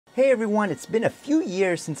Hey everyone, it's been a few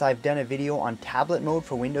years since I've done a video on tablet mode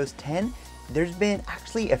for Windows 10. There's been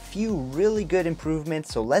actually a few really good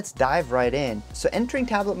improvements, so let's dive right in. So entering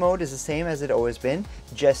tablet mode is the same as it always been.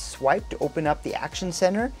 Just swipe to open up the Action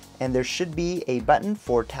Center and there should be a button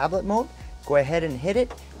for tablet mode. Go ahead and hit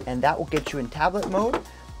it and that will get you in tablet mode.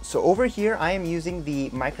 So over here I am using the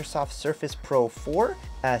Microsoft Surface Pro 4.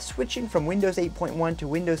 Switching from Windows 8.1 to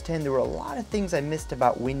Windows 10, there were a lot of things I missed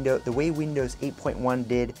about the way Windows 8.1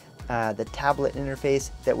 did the tablet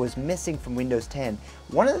interface that was missing from Windows 10.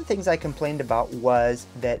 One of the things I complained about was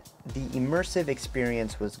that the immersive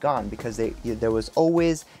experience was gone because there was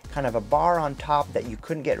always kind of a bar on top that you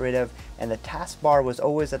couldn't get rid of, and the taskbar was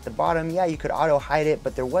always at the bottom. Yeah, you could auto hide it,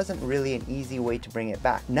 but there wasn't really an easy way to bring it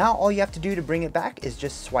back. Now all you have to do to bring it back is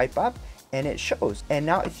just swipe up and it shows. And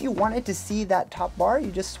now if you wanted to see that top bar,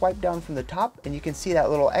 you just swipe down from the top and you can see that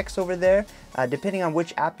little X over there. Depending on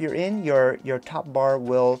which app you're in, your top bar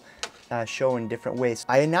will show in different ways.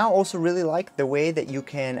 I now also really like the way that you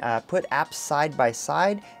can put apps side by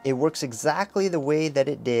side. It works exactly the way that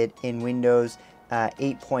it did in Windows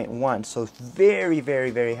 8.1. So very,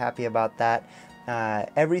 very, very happy about that.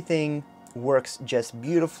 Everything works just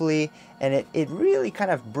beautifully, and it really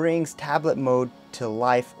kind of brings tablet mode to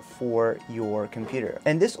life for your computer.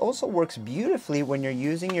 And this also works beautifully when you're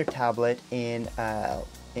using your tablet in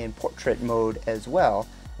portrait mode as well.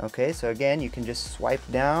 Okay, so again, you can just swipe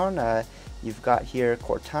down. You've got here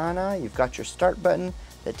Cortana, you've got your start button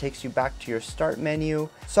that takes you back to your start menu.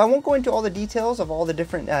 So I won't go into all the details of all the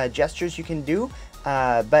different gestures you can do,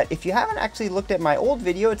 but if you haven't actually looked at my old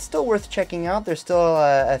video, it's still worth checking out. There's still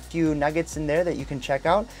a few nuggets in there that you can check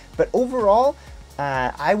out. But overall,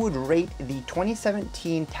 I would rate the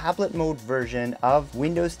 2017 tablet mode version of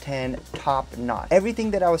Windows 10 top notch. Everything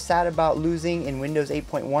that I was sad about losing in Windows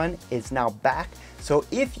 8.1 is now back. So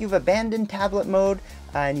if you've abandoned tablet mode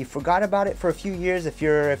and you forgot about it for a few years, if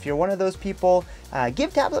you're one of those people,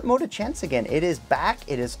 give tablet mode a chance again. It is back,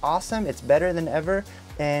 it is awesome, it's better than ever,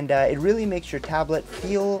 and it really makes your tablet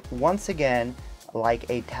feel once again like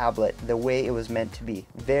a tablet the way it was meant to be.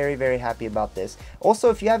 Very, very happy about this.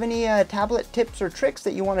 Also, if you have any tablet tips or tricks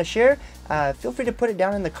that you want to share, feel free to put it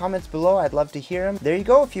down in the comments below. I'd love to hear them. There you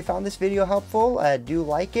go. If you found this video helpful, do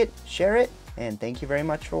like it, share it, and thank you very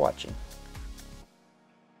much for watching.